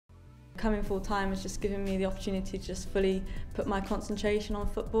coming full time has just given me the opportunity to just fully put my concentration on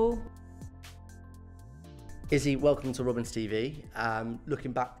football. Izzy, welcome to Robins TV.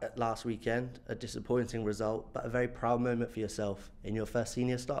 Looking back at last weekend, a disappointing result, but a very proud moment for yourself in your first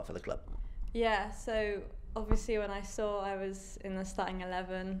senior start for the club. Yeah, so obviously when I saw I was in the starting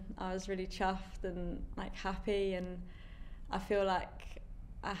 11, I was really chuffed and happy, and I feel like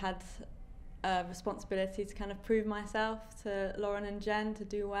I had a responsibility to kind of prove myself to Lauren and Jen to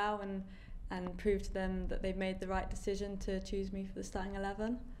do well and prove to them that they made the right decision to choose me for the starting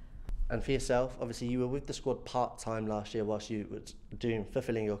 11. And for yourself, obviously you were with the squad part-time last year whilst you were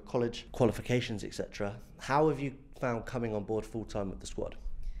fulfilling your college qualifications, etc. How have you found coming on board full-time with the squad?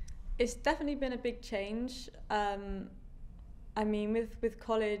 It's definitely been a big change. I mean, with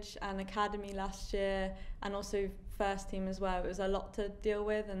college and academy last year, and also first team as well, it was a lot to deal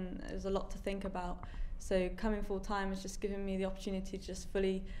with and it was a lot to think about. So coming full time has just given me the opportunity to just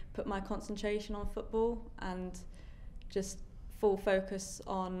fully put my concentration on football and just full focus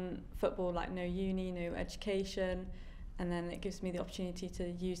on football, like no uni, no education, and then it gives me the opportunity to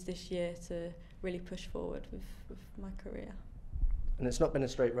use this year to really push forward with my career. And it's not been a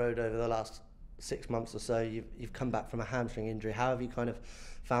straight road over the last 6 months or so. You've come back from a hamstring injury. How have you kind of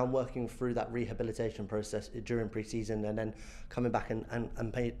found working through that rehabilitation process during pre-season and then coming back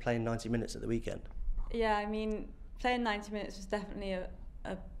and playing 90 minutes at the weekend? Yeah, I mean, playing 90 minutes was definitely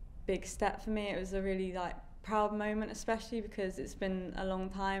a big step for me. It was a really proud moment, especially because it's been a long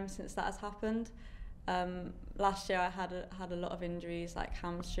time since that has happened. Last year I had a lot of injuries, like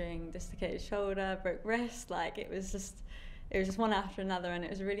hamstring, dislocated shoulder, broke wrist. It was just one after another, and it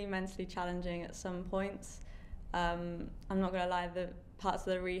was really mentally challenging at some points. I'm not gonna lie, the parts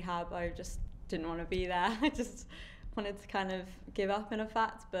of the rehab I just didn't want to be there. I just wanted to kind of give up in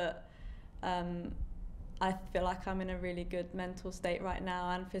fact, but I feel like I'm in a really good mental state right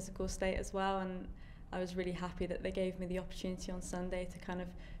now and physical state as well, and I was really happy that they gave me the opportunity on Sunday to kind of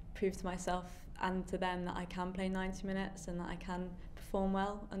prove to myself and to them that I can play 90 minutes and that I can perform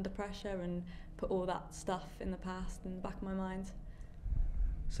well under pressure and put all that stuff in the past in the back of my mind.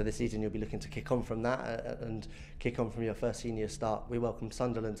 So this season you'll be looking to kick on from that and kick on from your first senior start. We welcome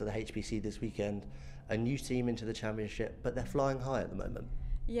Sunderland to the HPC this weekend, a new team into the Championship, but they're flying high at the moment.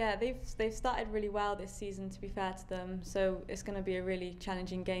 Yeah, they've started really well this season, to be fair to them, so it's going to be a really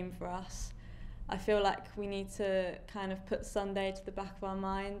challenging game for us. I feel like we need to kind of put Sunday to the back of our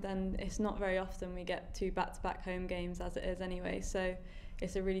mind, and it's not very often we get 2 back-to-back home games as it is anyway, so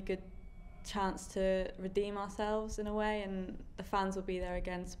it's a really good chance to redeem ourselves in a way, and the fans will be there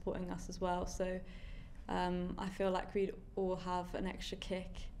again supporting us as well, so I feel like we'd all have an extra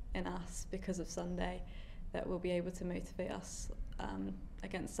kick in us because of Sunday that will be able to motivate us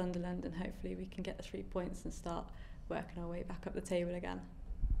against Sunderland, and hopefully we can get the 3 points and start working our way back up the table again.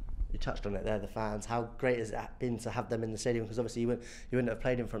 You touched on it there, the fans. How great has it been to have them in the stadium? Because obviously you wouldn't have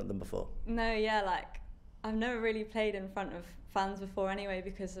played in front of them before. No, yeah, I've never really played in front of fans before anyway,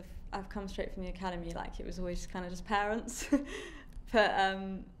 because I've come straight from the academy. It was always kind of just parents, but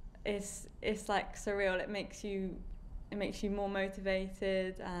it's surreal. It makes you more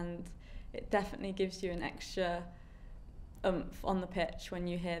motivated, and it definitely gives you an extra oomph on the pitch when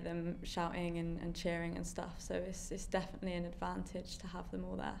you hear them shouting and cheering and stuff. So it's definitely an advantage to have them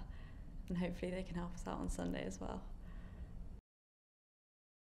all there, and hopefully they can help us out on Sunday as well.